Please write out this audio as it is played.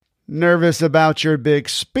Nervous about your big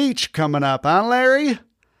speech coming up, huh, Larry?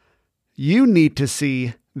 You need to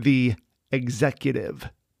see the executive.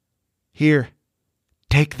 Here,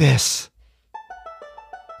 take this.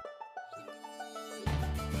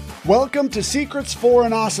 Welcome to Secrets for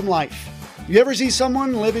an Awesome Life. You ever see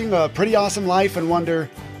someone living a pretty awesome life and wonder,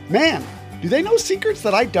 man, do they know secrets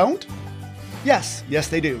that I don't? Yes,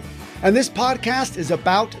 they do. And this podcast is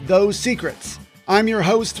about those secrets. I'm your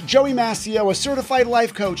host, Joey Mascio, a certified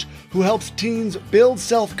life coach who helps teens build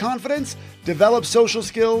self-confidence, develop social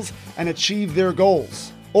skills, and achieve their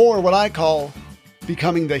goals. Or what I call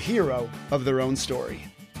becoming the hero of their own story.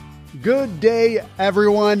 Good day,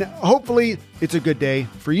 everyone. Hopefully, it's a good day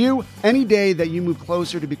for you. Any day that you move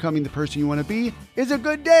closer to becoming the person you want to be is a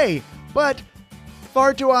good day. But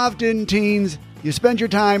far too often, teens, you spend your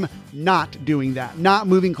time not doing that, not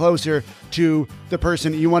moving closer to the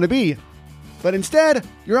person you want to be. But instead,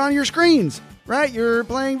 you're on your screens, right? You're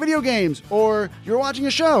playing video games, or you're watching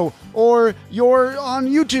a show, or you're on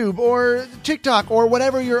YouTube, or TikTok, or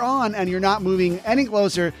whatever you're on, and you're not moving any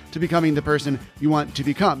closer to becoming the person you want to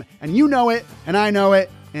become. And you know it, and I know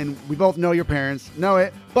it, and we both know your parents know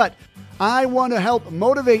it, but I want to help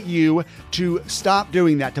motivate you to stop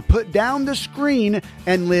doing that, to put down the screen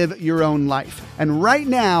and live your own life. And right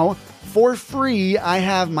now, for free, I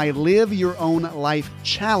have my Live Your Own Life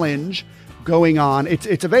Challenge going on.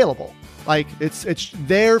 It's available. Like it's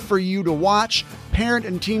there for you to watch. Parent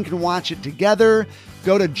and teen can watch it together.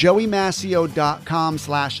 Go to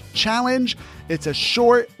joeymascio.com/challenge. It's a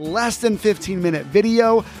short, less than 15-minute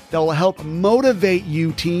video that will help motivate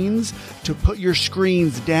you teens to put your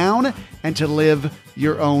screens down and to live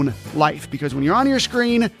your own life. Because when you're on your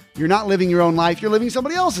screen, you're not living your own life, you're living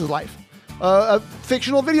somebody else's life. A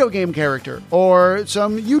fictional video game character or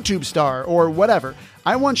some YouTube star or whatever.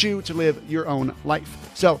 I want you to live your own life.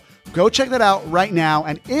 So go check that out right now.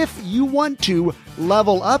 And if you want to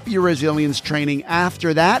level up your resilience training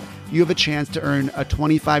after that, you have a chance to earn a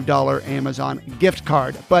 $25 Amazon gift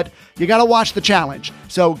card. But you got to watch the challenge.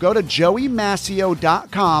 So go to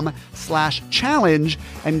joeymascio.com/challenge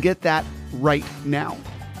and get that right now.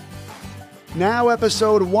 Now,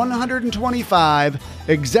 episode 125,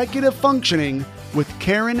 Executive Functioning with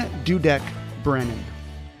Karen Dudek-Brannan.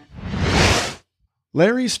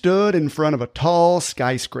 Larry stood in front of a tall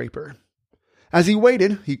skyscraper. As he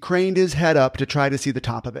waited, he craned his head up to try to see the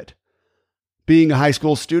top of it. Being a high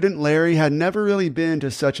school student, Larry had never really been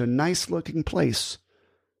to such a nice-looking place.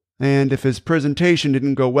 And if his presentation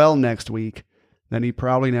didn't go well next week, then he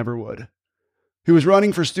probably never would. He was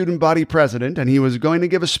running for student body president, and he was going to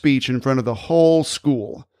give a speech in front of the whole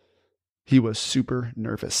school. He was super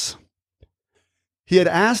nervous. He had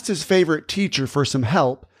asked his favorite teacher for some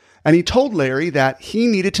help, and he told Larry that he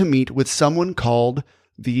needed to meet with someone called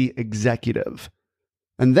the executive.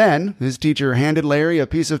 And then his teacher handed Larry a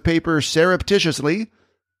piece of paper surreptitiously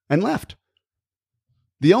and left.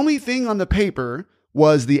 The only thing on the paper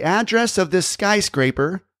was the address of this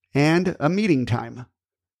skyscraper and a meeting time.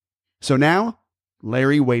 So now,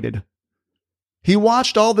 Larry waited. He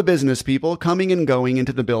watched all the business people coming and going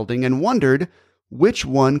into the building and wondered which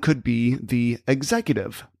one could be the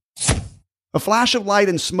executive. A flash of light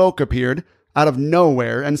and smoke appeared out of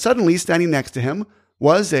nowhere, and suddenly standing next to him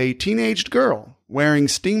was a teenaged girl wearing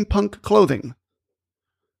steampunk clothing.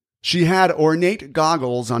 She had ornate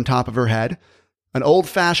goggles on top of her head, an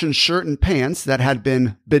old-fashioned shirt and pants that had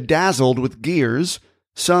been bedazzled with gears,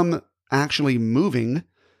 some actually moving,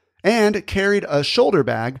 and carried a shoulder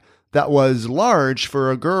bag that was large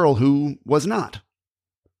for a girl who was not.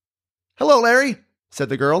 "Hello, Larry," said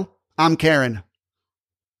the girl. "I'm Karen."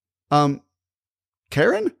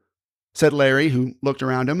 Karen?" said Larry, who looked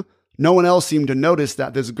around him. No one else seemed to notice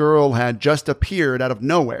that this girl had just appeared out of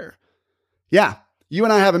nowhere. "Yeah, you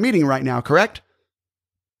and I have a meeting right now, correct?"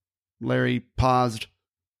 Larry paused.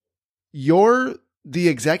 "You're the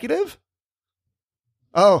executive?"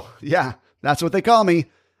 "Oh, yeah, that's what they call me.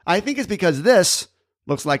 I think it's because this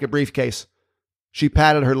looks like a briefcase." She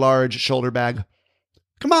patted her large shoulder bag.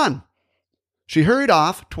 "Come on." She hurried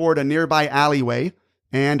off toward a nearby alleyway,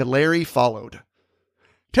 and Larry followed.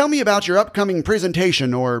 "Tell me about your upcoming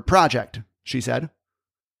presentation or project," she said.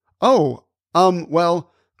 Well,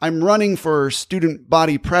 I'm running for student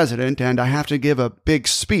body president, and I have to give a big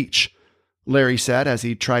speech," Larry said as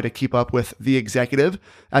he tried to keep up with the executive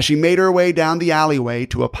as she made her way down the alleyway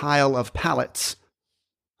to a pile of pallets.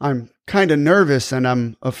 "I'm kind of nervous, and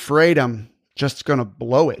I'm afraid I'm just going to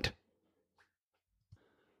blow it."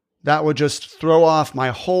 "That would just throw off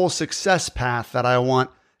my whole success path that I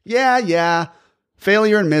want." Yeah.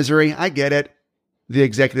 Failure and misery, I get it," the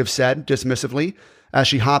executive said dismissively as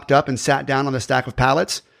she hopped up and sat down on the stack of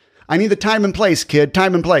pallets. I need the time and place, kid.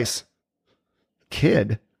 Time and place.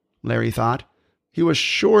 Kid? Larry thought. He was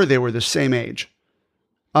sure they were the same age.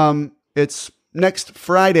 It's next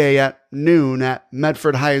Friday at noon at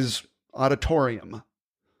Medford High's auditorium.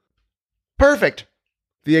 Perfect.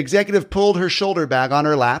 The executive pulled her shoulder bag on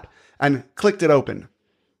her lap and clicked it open.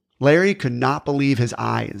 Larry could not believe his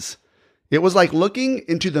eyes. It was like looking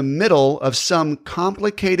into the middle of some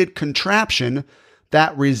complicated contraption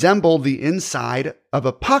that resembled the inside of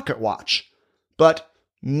a pocket watch, but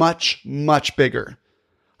much, much bigger.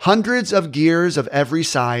 Hundreds of gears of every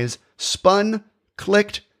size spun,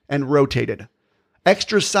 clicked, and rotated.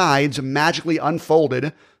 Extra sides magically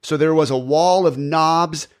unfolded, so there was a wall of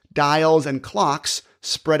knobs, dials, and clocks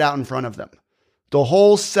spread out in front of them. The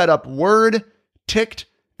whole setup whirred, ticked,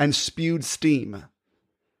 and spewed steam.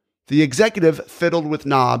 The executive fiddled with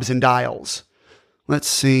knobs and dials. Let's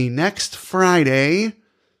see, next Friday,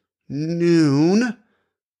 noon,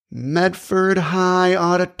 Medford High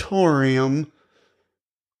Auditorium.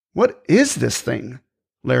 What is this thing?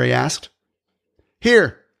 Larry asked.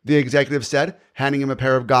 Here, the executive said, handing him a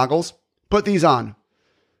pair of goggles. Put these on.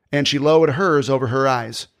 And she lowered hers over her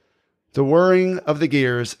eyes. The whirring of the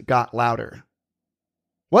gears got louder.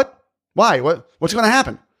 What? Why? What's going to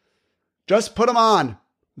happen? Just put them on,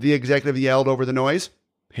 the executive yelled over the noise.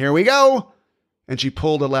 Here we go. And she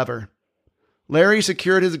pulled a lever. Larry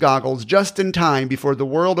secured his goggles just in time before the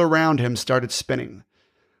world around him started spinning.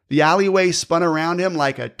 The alleyway spun around him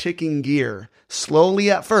like a ticking gear,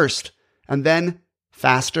 slowly at first, and then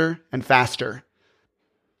faster and faster.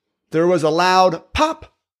 There was a loud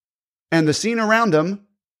pop, and the scene around them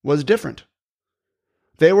was different.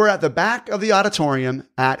 They were at the back of the auditorium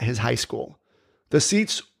at his high school. The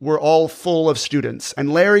seats were all full of students,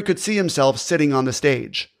 and Larry could see himself sitting on the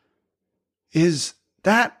stage. Is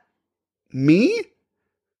that me?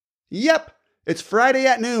 Yep, it's Friday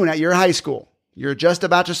at noon at your high school. You're just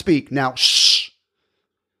about to speak. Now, shh.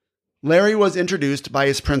 Larry was introduced by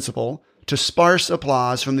his principal to sparse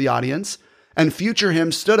applause from the audience, and future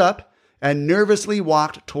him stood up and nervously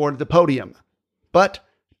walked toward the podium, but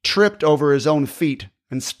tripped over his own feet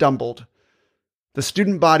and stumbled. The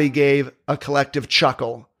student body gave a collective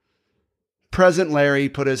chuckle. Present Larry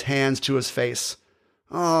put his hands to his face.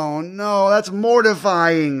 Oh no, that's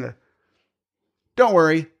mortifying. Don't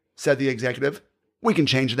worry, said the executive. We can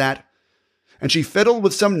change that. And she fiddled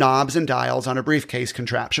with some knobs and dials on a briefcase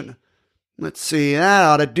contraption. Let's see, that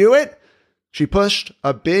ought to do it. She pushed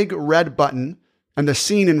a big red button, and the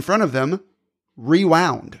scene in front of them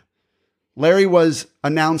rewound. Larry was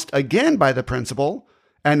announced again by the principal,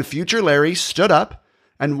 and future Larry stood up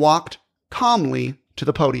and walked calmly to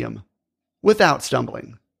the podium, without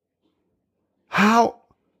stumbling.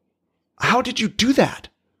 How did you do that?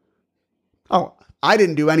 Oh, I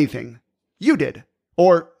didn't do anything. You did.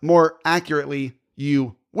 Or, more accurately,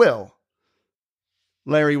 you will.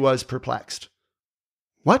 Larry was perplexed.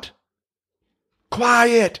 What?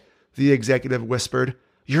 Quiet, the executive whispered.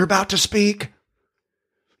 You're about to speak.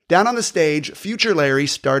 Down on the stage, future Larry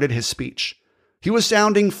started his speech. He was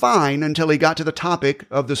sounding fine until he got to the topic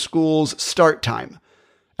of the school's start time,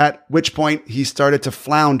 at which point he started to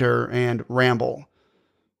flounder and ramble.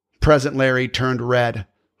 Present Larry turned red.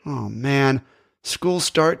 Oh man, school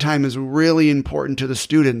start time is really important to the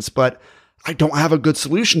students, but I don't have a good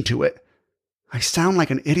solution to it. I sound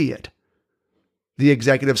like an idiot. The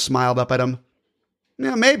executive smiled up at him.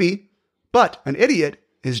 Yeah, maybe, but an idiot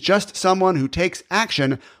is just someone who takes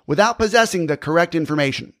action without possessing the correct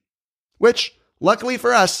information, which, luckily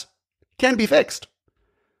for us, can be fixed.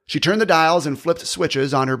 She turned the dials and flipped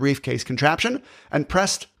switches on her briefcase contraption and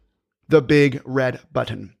pressed the big red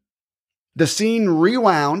button. The scene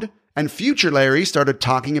rewound, and future Larry started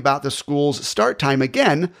talking about the school's start time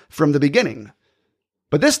again from the beginning.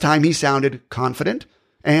 But this time he sounded confident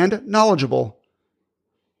and knowledgeable.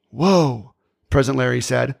 Whoa, present Larry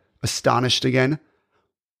said, astonished again.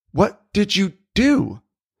 What did you do?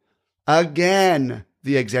 Again,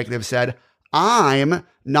 the executive said, I'm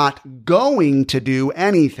not going to do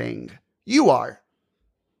anything. You are.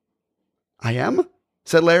 I am?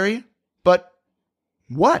 Said Larry. But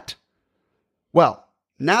what? Well,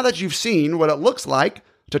 now that you've seen what it looks like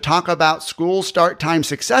to talk about school start time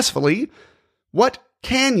successfully, what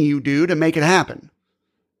can you do to make it happen?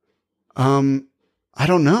 I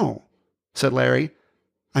don't know, said Larry.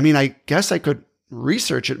 I guess I could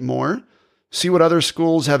research it more, see what other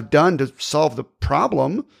schools have done to solve the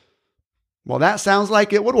problem. Well, that sounds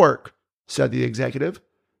like it would work, said the executive.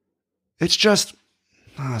 It's just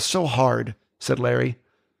so hard, said Larry.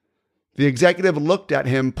 The executive looked at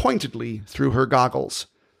him pointedly through her goggles.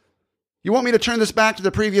 You want me to turn this back to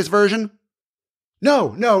the previous version? No,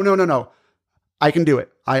 no, no, no, no. I can do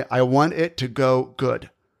it. I want it to go good.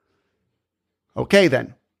 Okay,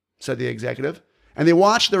 then, said the executive, and they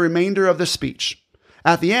watched the remainder of the speech.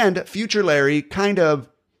 At the end, future Larry kind of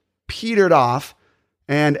petered off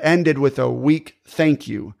and ended with a weak thank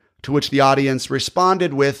you, to which the audience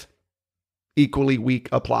responded with equally weak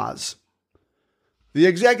applause. The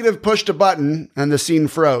executive pushed a button and the scene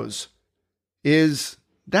froze. Is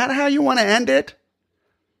that how you want to end it?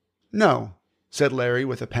 No, said Larry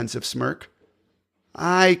with a pensive smirk.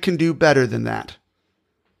 I can do better than that.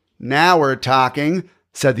 Now we're talking,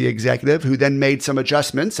 said the executive, who then made some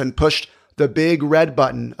adjustments and pushed the big red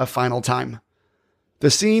button a final time.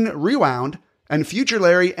 The scene rewound, and future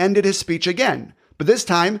Larry ended his speech again, but this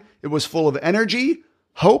time it was full of energy,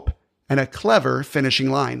 hope, and a clever finishing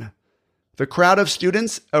line. The crowd of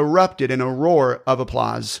students erupted in a roar of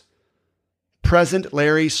applause. Present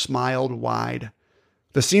Larry smiled wide.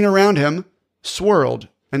 The scene around him swirled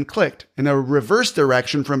and clicked in a reverse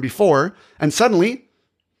direction from before, and suddenly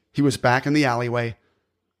he was back in the alleyway.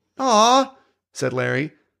 "Aw," said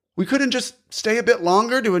Larry. "We couldn't just stay a bit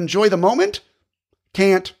longer to enjoy the moment?"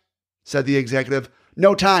 "Can't," said the executive.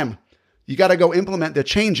 "No time. You got to go implement the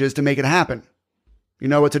changes to make it happen. You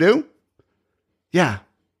know what to do?" Yeah,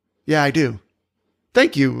 I do.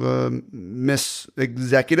 "Thank you, Miss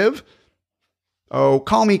Executive." "Oh,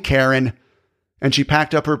 call me Karen." And she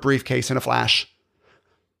packed up her briefcase in a flash.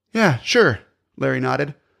 "Yeah, sure," Larry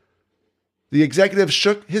nodded. The executive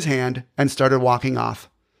shook his hand and started walking off.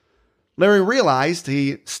 Larry realized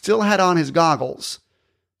he still had on his goggles.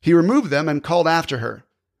 He removed them and called after her.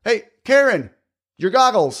 "Hey, Karen, your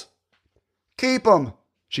goggles." "Keep 'em,"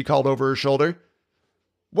 she called over her shoulder.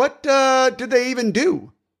 "What did they even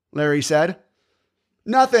do?" Larry said.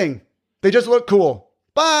 "Nothing. They just look cool.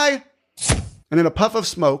 Bye." And in a puff of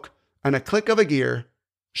smoke and a click of a gear,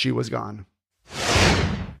 she was gone.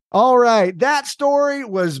 All right. That story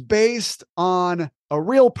was based on a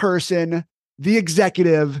real person. The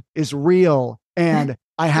executive is real. And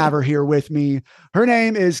I have her here with me. Her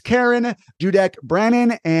name is Karen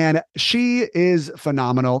Dudek-Brannan, and she is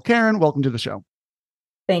phenomenal. Karen, welcome to the show.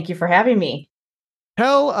 Thank you for having me.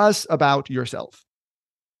 Tell us about yourself.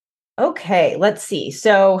 Okay, let's see.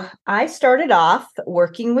 So I started off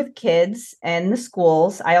working with kids and the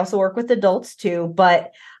schools. I also work with adults too,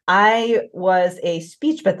 but I was a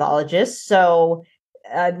speech pathologist. So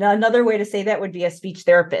another way to say that would be a speech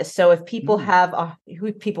therapist. So if people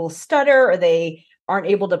people stutter or they aren't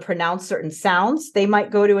able to pronounce certain sounds, they might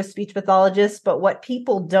go to a speech pathologist. But what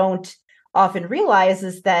people don't often realize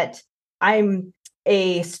is that I'm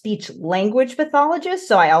a speech language pathologist.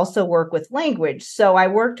 So I also work with language. So I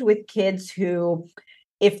worked with kids who,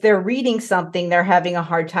 if they're reading something, they're having a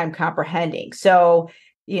hard time comprehending. So,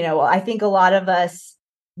 I think a lot of us,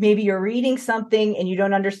 maybe you're reading something and you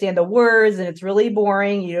don't understand the words and it's really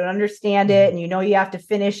boring. You don't understand it and you have to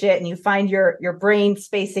finish it and you find your brain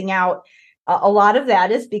spacing out. A lot of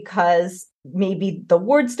that is because maybe the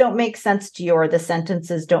words don't make sense to you or the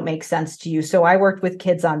sentences don't make sense to you. So I worked with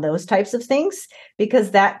kids on those types of things because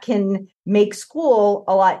that can make school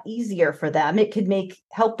a lot easier for them. It could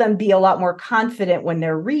help them be a lot more confident when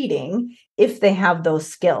they're reading if they have those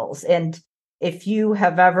skills. And if you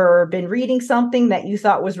have ever been reading something that you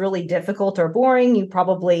thought was really difficult or boring, you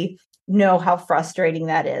probably know how frustrating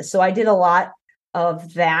that is. So I did a lot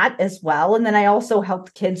of that as well. And then I also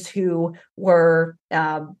helped kids who were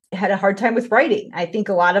had a hard time with writing. I think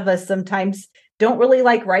a lot of us sometimes don't really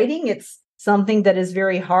like writing. It's something that is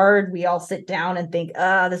very hard. We all sit down and think,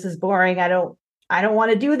 this is boring. I don't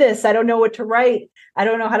want to do this. I don't know what to write. I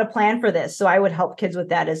don't know how to plan for this. So I would help kids with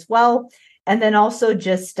that as well. And then also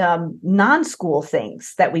just non-school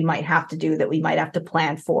things that we might have to do, that we might have to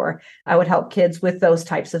plan for. I would help kids with those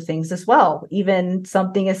types of things as well. Even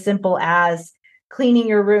something as simple as cleaning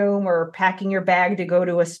your room or packing your bag to go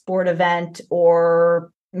to a sport event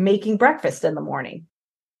or making breakfast in the morning.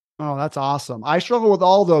 Oh, that's awesome. I struggle with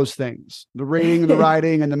all those things, the reading, the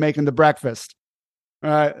writing, and the making the breakfast. All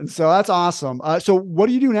right. So that's awesome. So what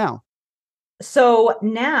do you do now? So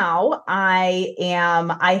now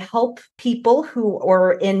I help people who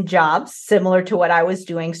are in jobs similar to what I was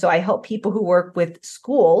doing. So I help people who work with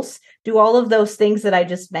schools do all of those things that I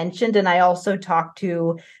just mentioned. And I also talk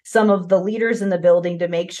to some of the leaders in the building to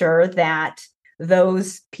make sure that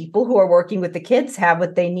those people who are working with the kids have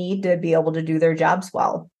what they need to be able to do their jobs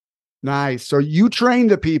well. Nice. So you train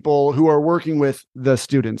the people who are working with the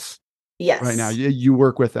students. Yes. Right now, you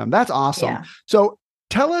work with them. That's awesome. Yeah. So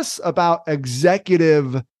tell us about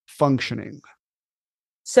executive functioning.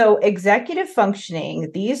 So executive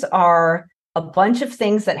functioning, these are a bunch of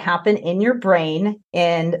things that happen in your brain,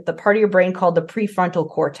 and the part of your brain called the prefrontal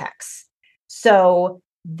cortex. So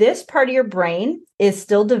this part of your brain is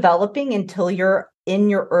still developing until you're in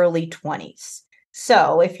your early 20s.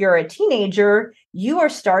 So if you're a teenager, you are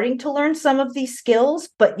starting to learn some of these skills,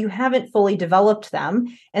 but you haven't fully developed them.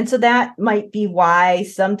 And so that might be why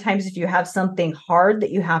sometimes if you have something hard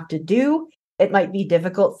that you have to do, it might be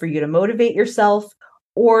difficult for you to motivate yourself.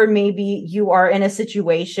 Or maybe you are in a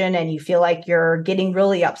situation and you feel like you're getting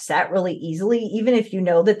really upset really easily, even if you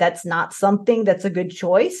know that that's not something that's a good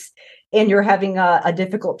choice, and you're having a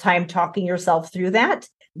difficult time talking yourself through that.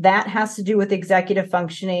 That has to do with executive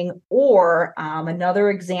functioning. Or another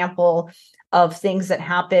example of things that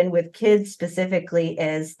happen with kids specifically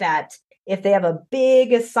is that if they have a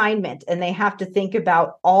big assignment and they have to think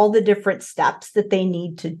about all the different steps that they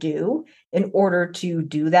need to do in order to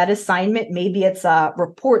do that assignment, maybe it's a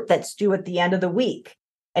report that's due at the end of the week,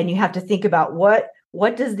 and you have to think about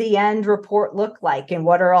what does the end report look like, and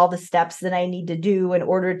what are all the steps that I need to do in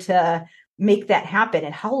order to make that happen,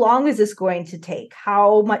 and how long is this going to take?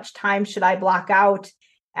 How much time should I block out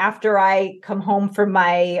after I come home from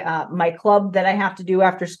my my club that I have to do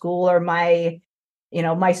after school, or my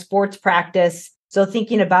sports practice? So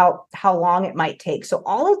thinking about how long it might take. So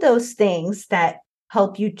all of those things that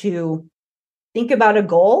help you to think about a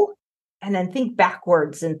goal, and then think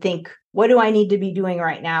backwards and think, what do I need to be doing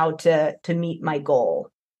right now to meet my goal?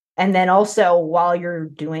 And then also, while you're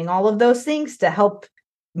doing all of those things, to help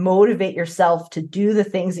motivate yourself to do the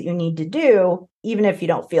things that you need to do, even if you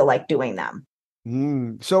don't feel like doing them.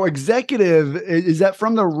 So executive, is that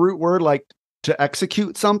from the root word, like to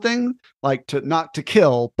execute something, like to not to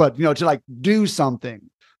kill, but to like do something,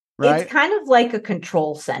 right? It's kind of like a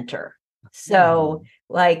control center. So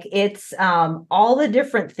like it's all the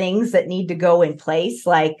different things that need to go in place.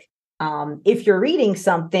 Like if you're reading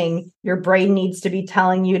something, your brain needs to be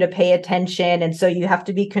telling you to pay attention. And so you have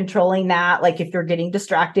to be controlling that. Like if you're getting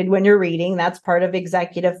distracted when you're reading, that's part of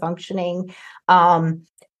executive functioning.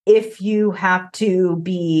 If you have to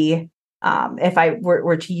be, if I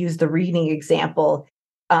were to use the reading example,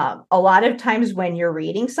 a lot of times when you're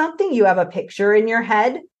reading something, you have a picture in your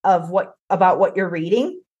head of about what you're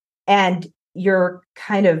reading, and you're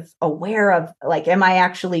kind of aware of, like, am I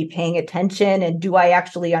actually paying attention, and do I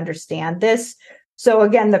actually understand this? So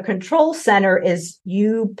again, the control center is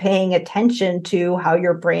you paying attention to how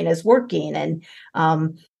your brain is working, and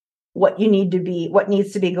what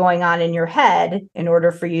needs to be going on in your head in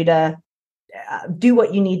order for you to do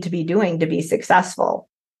what you need to be doing to be successful.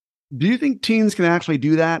 Do you think teens can actually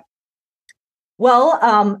do that?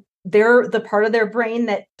 Well, they're the part of their brain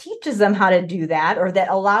that teaches them how to do that, or that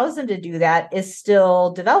allows them to do that, is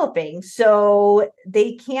still developing. So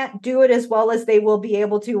they can't do it as well as they will be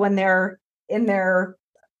able to when they're in their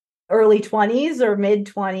early 20s or mid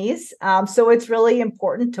 20s. So it's really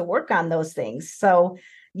important to work on those things. So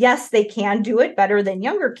yes, they can do it better than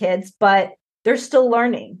younger kids, but they're still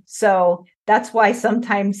learning. So that's why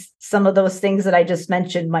sometimes some of those things that I just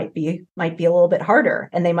mentioned might be a little bit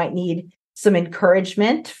harder, and they might need some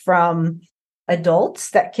encouragement from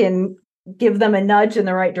adults that can give them a nudge in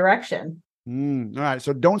the right direction. All right.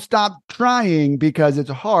 So don't stop trying because it's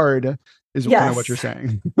hard, is kind of what you're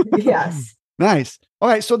saying. Yes. Nice. All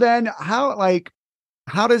right. So then how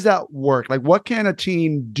does that work? Like, what can a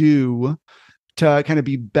teen do to kind of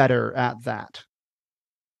be better at that?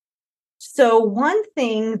 So one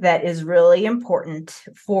thing that is really important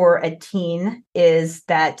for a teen is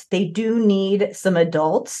that they do need some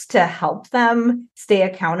adults to help them stay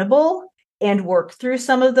accountable and work through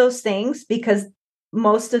some of those things, because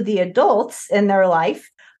most of the adults in their life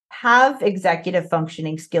have executive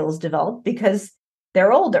functioning skills developed because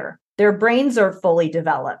they're older. Their brains are fully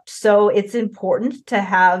developed. So it's important to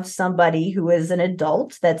have somebody who is an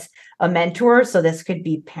adult that's a mentor. So this could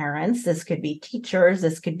be parents, this could be teachers,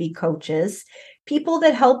 this could be coaches, people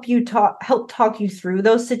that help talk you through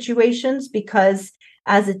those situations, because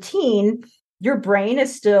as a teen, your brain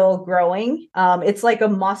is still growing. It's like a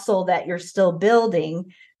muscle that you're still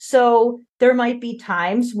building. So there might be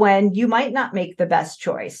times when you might not make the best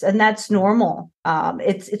choice, and that's normal.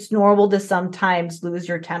 It's normal to sometimes lose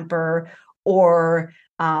your temper, or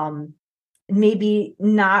maybe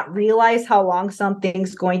not realize how long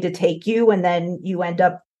something's going to take you, and then you end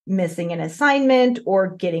up missing an assignment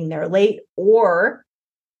or getting there late. Or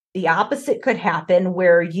the opposite could happen,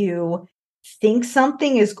 where you think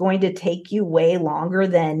something is going to take you way longer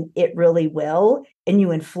than it really will, and you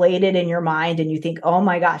inflate it in your mind, and you think, oh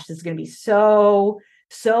my gosh, this is going to be so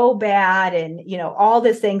bad, and all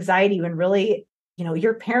this anxiety, when really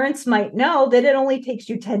your parents might know that it only takes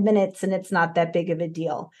you 10 minutes and it's not that big of a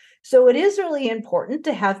deal. So it is really important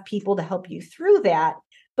to have people to help you through that.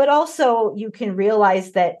 But also you can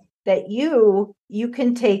realize that you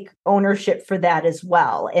can take ownership for that as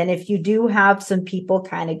well. And if you do have some people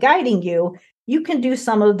kind of guiding you, you can do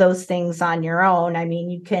some of those things on your own. I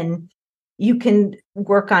mean, you can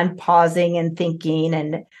work on pausing and thinking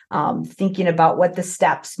and thinking about what the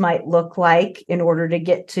steps might look like in order to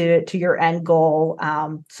get to your end goal.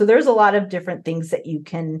 So there's a lot of different things that you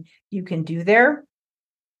can do there.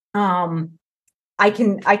 I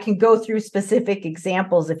can go through specific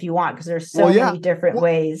examples if you want, because there's so many different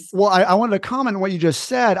ways. Well, I wanted to comment on what you just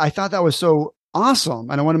said. I thought that was so awesome.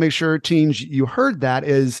 And I want to make sure, teens, you heard that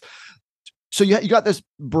is, so you got this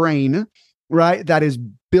brain, right, that is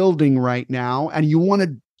building right now, and you want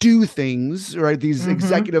to do things, right, these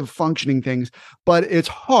executive functioning things, but it's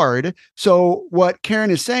hard. So what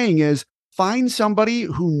Karen is saying is find somebody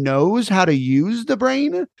who knows how to use the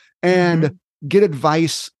brain and get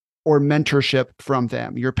advice or mentorship from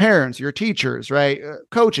them, your parents, your teachers, right?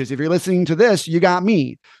 Coaches, if you're listening to this, you got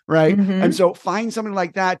me, right? And so find something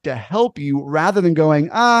like that to help you rather than going,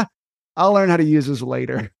 I'll learn how to use this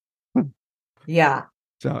later. Yeah.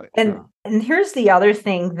 So, and here's the other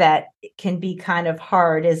thing that can be kind of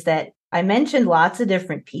hard is that I mentioned lots of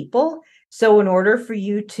different people. So in order for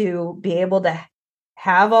you to be able to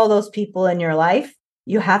have all those people in your life,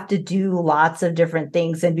 you have to do lots of different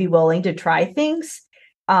things and be willing to try things.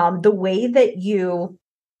 The way that you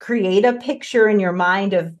create a picture in your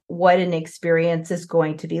mind of what an experience is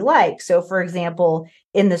going to be like. So, for example,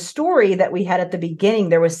 in the story that we had at the beginning,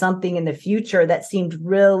 there was something in the future that seemed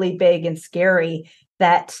really big and scary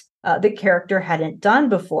that the character hadn't done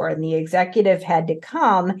before. And the executive had to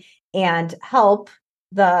come and help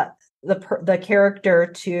the character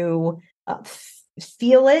to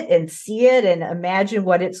feel it and see it and imagine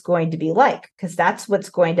what it's going to be like, because that's what's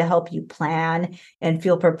going to help you plan and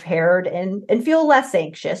feel prepared and feel less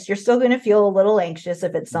anxious. You're still going to feel a little anxious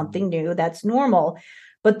if it's something new. That's normal.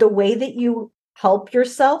 But the way that you help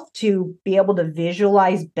yourself to be able to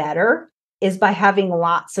visualize better is by having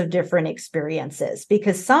lots of different experiences,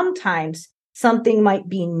 because sometimes something might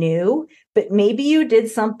be new, but maybe you did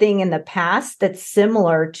something in the past that's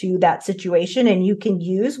similar to that situation, and you can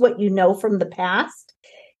use what you know from the past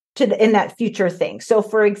in that future thing. So,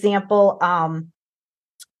 for example,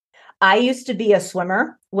 I used to be a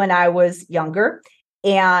swimmer when I was younger,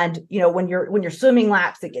 and when you're swimming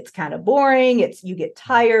laps, it gets kind of boring. You get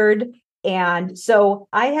tired, and so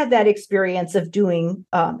I had that experience of doing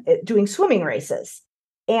swimming races.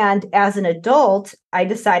 And as an adult, I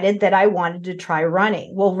decided that I wanted to try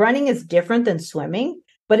running. Well, running is different than swimming,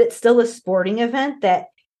 but it's still a sporting event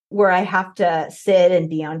where I have to sit and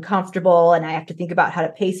be uncomfortable, and I have to think about how to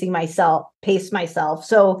pace myself.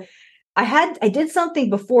 So I did something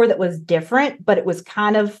before that was different, but it was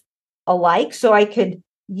kind of alike. So I could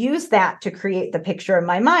use that to create the picture in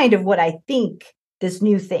my mind of what I think this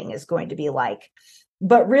new thing is going to be like.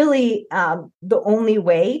 But really, the only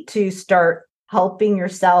way to start helping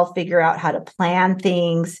yourself figure out how to plan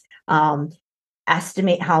things,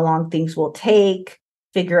 estimate how long things will take,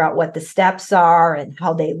 figure out what the steps are and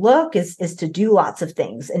how they look is to do lots of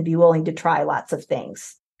things and be willing to try lots of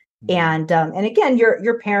things. And again,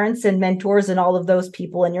 your parents and mentors and all of those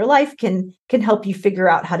people in your life can help you figure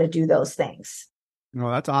out how to do those things. No,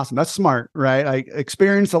 that's awesome. That's smart, right? I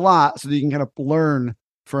experience a lot so that you can kind of learn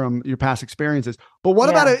from your past experiences. But what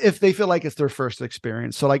about if they feel like it's their first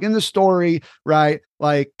experience? So like in the story, right?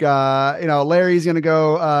 Like, Larry's going to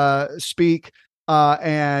go speak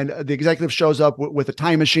and the executive shows up with a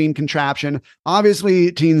time machine contraption.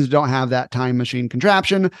 Obviously, teens don't have that time machine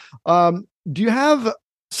contraption. Do you have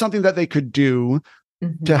something that they could do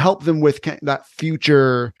to help them with that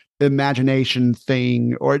future imagination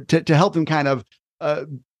thing, or to help them kind of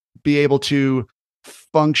be able to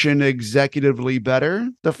function executively better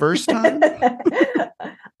the first time?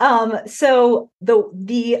 So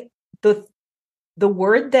the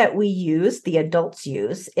word that we use, the adults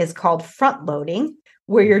use, is called front loading,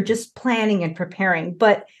 where you're just planning and preparing.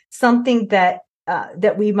 But something that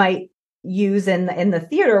we might use in the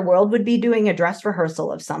theater world would be doing a dress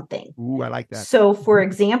rehearsal of something. Ooh, I like that. So, for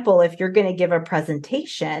example, if you're going to give a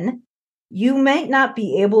presentation, you might not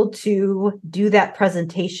be able to do that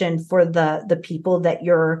presentation for the people that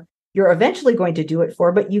you're eventually going to do it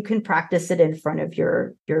for, but you can practice it in front of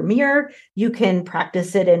your mirror. You can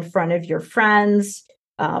practice it in front of your friends,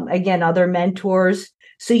 again, other mentors.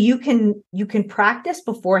 So you can practice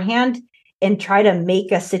beforehand and try to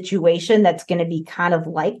make a situation that's going to be kind of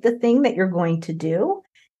like the thing that you're going to do.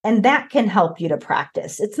 And that can help you to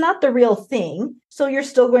practice. It's not the real thing. So you're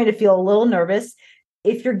still going to feel a little nervous.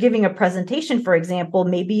 If you're giving a presentation, for example,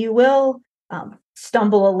 maybe you will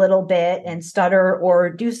stumble a little bit and stutter or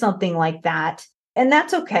do something like that. And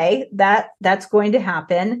that's okay. That's going to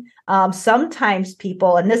happen. Sometimes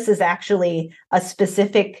people, and this is actually a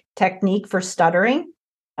specific technique for stuttering.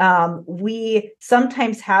 We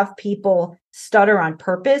sometimes have people stutter on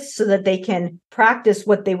purpose so that they can practice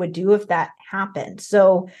what they would do if that happened.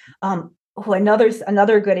 So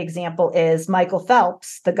another good example is Michael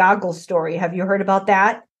Phelps, the goggles story. Have you heard about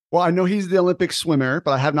that? Well, I know he's the Olympic swimmer,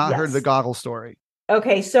 but I have not heard the goggle story.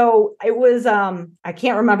 Okay, so it was, I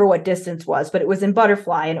can't remember what distance was, but it was in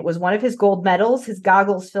butterfly, and it was one of his gold medals. His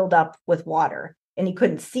goggles filled up with water and he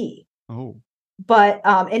couldn't see. Oh. But,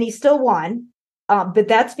 and he still won. But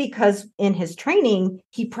that's because in his training,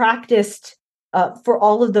 he practiced for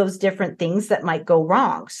all of those different things that might go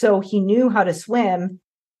wrong. So he knew how to swim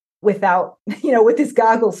without, with his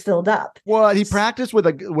goggles filled up. Well, he practiced with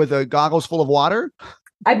a goggles full of water.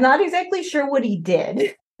 I'm not exactly sure what he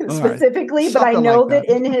did specifically, right. but I know like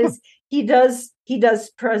that in his, he does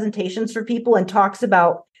presentations for people and talks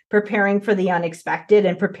about preparing for the unexpected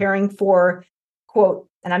and preparing for, quote,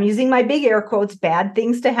 and I'm using my big air quotes, bad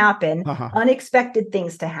things to happen, unexpected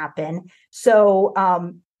things to happen. So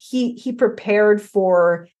he prepared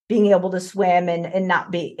for being able to swim and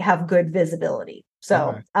not have good visibility.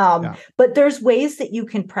 So, but there's ways that you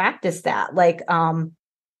can practice that. Like,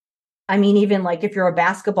 even like if you're a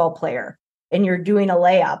basketball player and you're doing a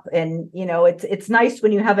layup and, it's nice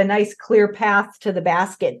when you have a nice clear path to the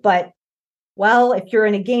basket, but well, if you're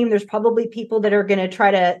in a game, there's probably people that are going to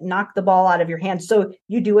try to knock the ball out of your hand. So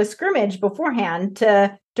you do a scrimmage beforehand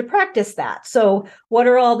to practice that. So what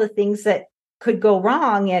are all the things that could go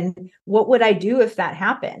wrong? And what would I do if that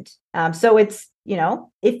happened? So it's,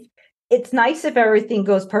 if it's nice if everything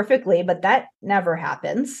goes perfectly, but that never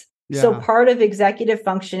happens. Yeah. So part of executive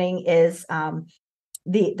functioning is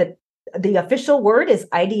the official word is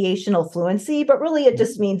ideational fluency, but really it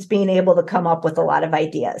just means being able to come up with a lot of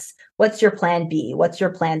ideas. What's your plan B? What's your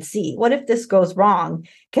plan C? What if this goes wrong?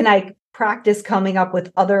 Can I practice coming up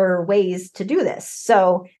with other ways to do this?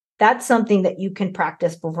 So that's something that you can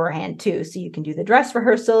practice beforehand too. So you can do the dress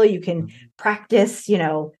rehearsal. You can practice,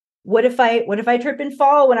 what if I trip and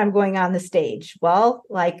fall when I'm going on the stage? Well,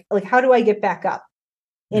 like how do I get back up?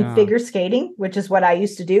 In figure skating, which is what I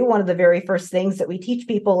used to do, one of the very first things that we teach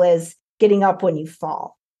people is getting up when you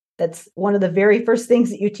fall. That's one of the very first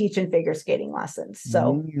things that you teach in figure skating lessons.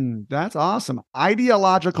 So that's awesome.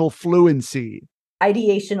 Ideological fluency.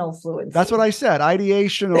 Ideational fluency. That's what I said.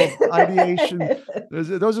 Ideation.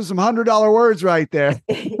 Those are some $100 words right there.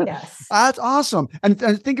 Yes. That's awesome. And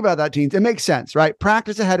think about that, teens. It makes sense, right?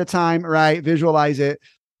 Practice ahead of time, right? Visualize it.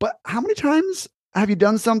 But how many times have you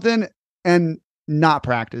done something and not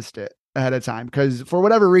practiced it ahead of time? Because for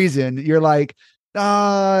whatever reason, you're like,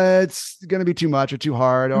 it's going to be too much or too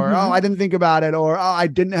hard, or, I didn't think about it, or, I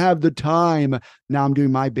didn't have the time. Now I'm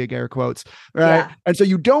doing my big air quotes, right? Yeah. And so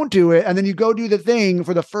you don't do it. And then you go do the thing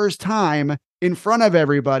for the first time in front of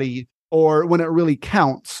everybody, or when it really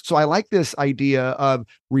counts. So I like this idea of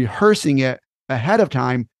rehearsing it ahead of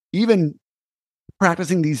time, even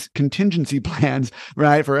practicing these contingency plans,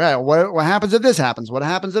 right? For what happens if this happens? What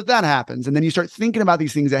happens if that happens? And then you start thinking about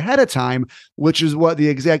these things ahead of time, which is what the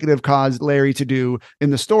executive caused Larry to do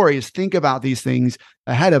in the story, is think about these things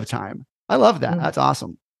ahead of time. I love that. That's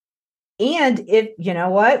awesome. And if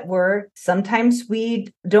sometimes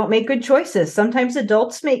we don't make good choices. Sometimes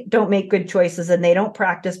adults don't make good choices and they don't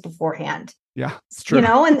practice beforehand. Yeah, it's true.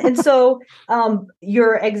 And so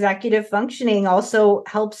your executive functioning also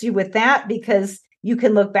helps you with that, because you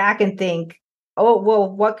can look back and think, oh, well,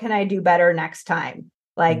 what can I do better next time?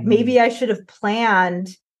 Like maybe I should have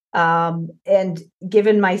planned and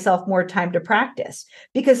given myself more time to practice,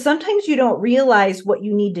 because sometimes you don't realize what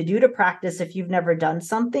you need to do to practice if you've never done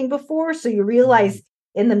something before. So you realize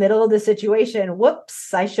in the middle of the situation,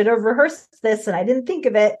 whoops, I should have rehearsed this and I didn't think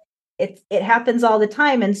of it. It happens all the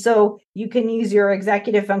time. And so you can use your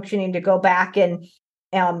executive functioning to go back and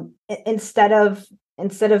instead of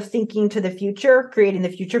thinking to the future, creating the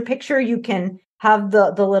future picture, you can have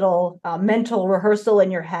the little mental rehearsal in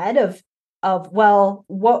your head of, well,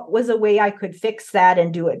 what was a way I could fix that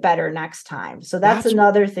and do it better next time? So that's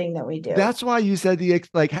another thing that we do. That's why you said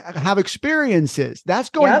have experiences. That's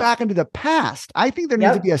going back into the past. I think there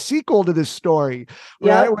needs to be a sequel to this story,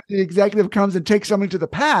 right? Where the executive comes and takes something to the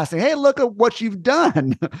past and, hey, look at what you've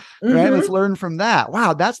done, right? Let's learn from that.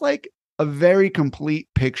 Wow. That's like a very complete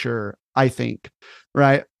picture, I think,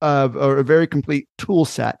 right? Of a very complete tool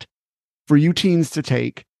set for you teens to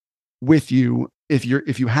take with you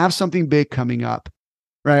if you have something big coming up,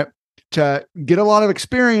 right, to get a lot of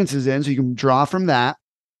experiences in so you can draw from that,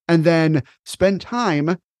 and then spend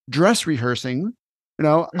time dress rehearsing,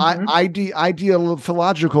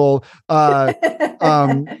 ideological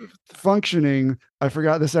functioning. I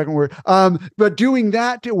forgot the second word. But doing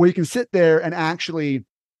that where you can sit there and actually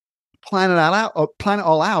plan it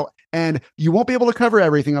all out. And you won't be able to cover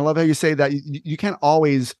everything. I love how you say that you can't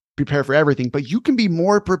always prepare for everything, but you can be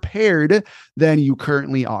more prepared than you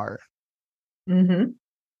currently are. Mm-hmm.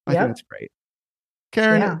 I think it's great.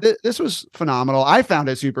 Karen, this was phenomenal. I found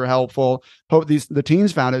it super helpful. Hope the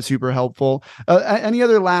teens found it super helpful. Any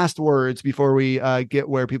other last words before we get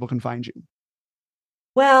where people can find you?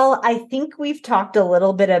 Well, I think we've talked a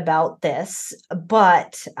little bit about this,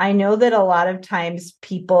 but I know that a lot of times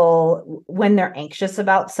people, when they're anxious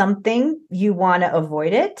about something, you want to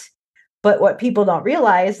avoid it. But what people don't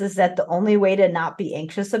realize is that the only way to not be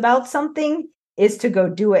anxious about something is to go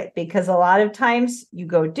do it, because a lot of times you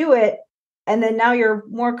go do it and then now you're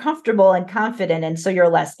more comfortable and confident, and so you're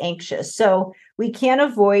less anxious. So we can't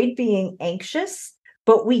avoid being anxious,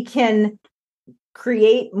 but we can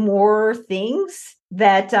create more things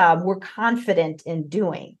that we're confident in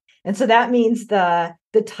doing. And so that means the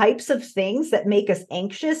types of things that make us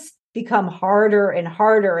anxious become harder and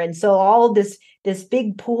harder. And so all this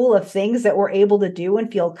big pool of things that we're able to do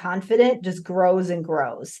and feel confident just grows and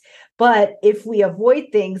grows. But if we avoid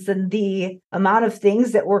things, then the amount of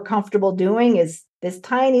things that we're comfortable doing is this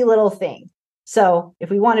tiny little thing. So if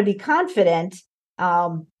we want to be confident,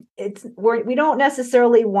 we don't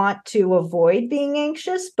necessarily want to avoid being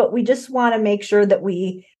anxious, but we just want to make sure that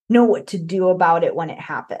we know what to do about it when it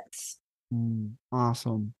happens.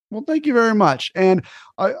 Awesome. Well, thank you very much. And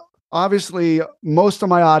obviously, most of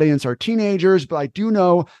my audience are teenagers, but I do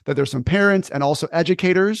know that there's some parents and also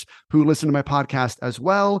educators who listen to my podcast as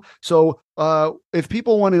well. So if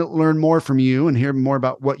people want to learn more from you and hear more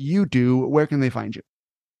about what you do, where can they find you?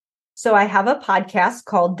 So I have a podcast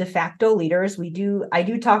called De Facto Leaders. I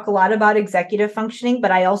do talk a lot about executive functioning, but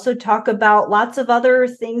I also talk about lots of other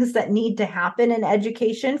things that need to happen in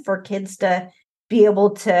education for kids to be able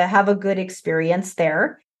to have a good experience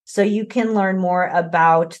there. So you can learn more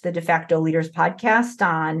about the De Facto Leaders podcast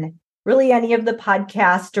on really any of the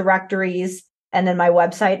podcast directories. And then my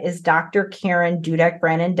website is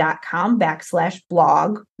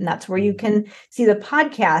drkarendudek-brannan.com/blog. And that's where you can see the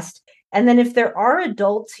podcast. And then if there are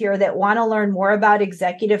adults here that want to learn more about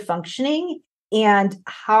executive functioning and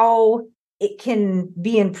how it can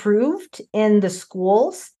be improved in the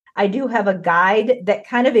schools, I do have a guide that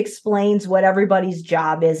kind of explains what everybody's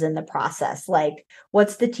job is in the process. Like,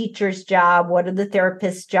 what's the teacher's job? What are the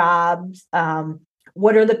therapist's jobs?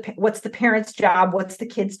 What's the parent's job? What's the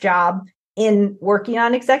kid's job in working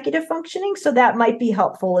on executive functioning? So that might be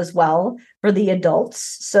helpful as well for the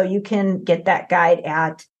adults. So you can get that guide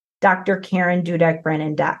at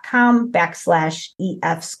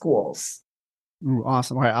drkarendudek-brannan.com/EF schools. Ooh,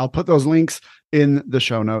 awesome. All right. I'll put those links in the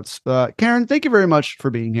show notes. Karen, thank you very much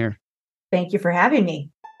for being here. Thank you for having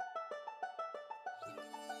me.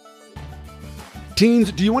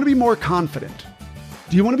 Teens, do you want to be more confident?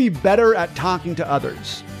 Do you want to be better at talking to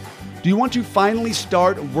others? Do you want to finally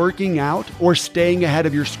start working out or staying ahead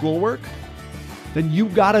of your schoolwork? Then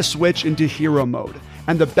you've got to switch into hero mode.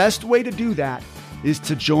 And the best way to do that is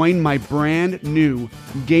to join my brand new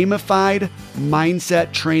gamified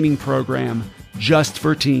mindset training program just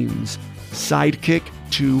for teens, Sidekick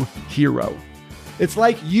to Hero. It's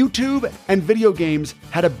like YouTube and video games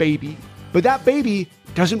had a baby, but that baby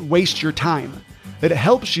doesn't waste your time. It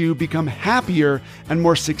helps you become happier and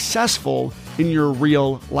more successful in your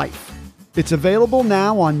real life. It's available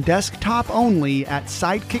now on desktop only at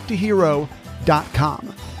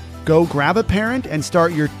sidekicktohero.com. Go grab a parent and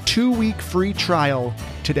start your 2-week free trial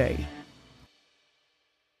today.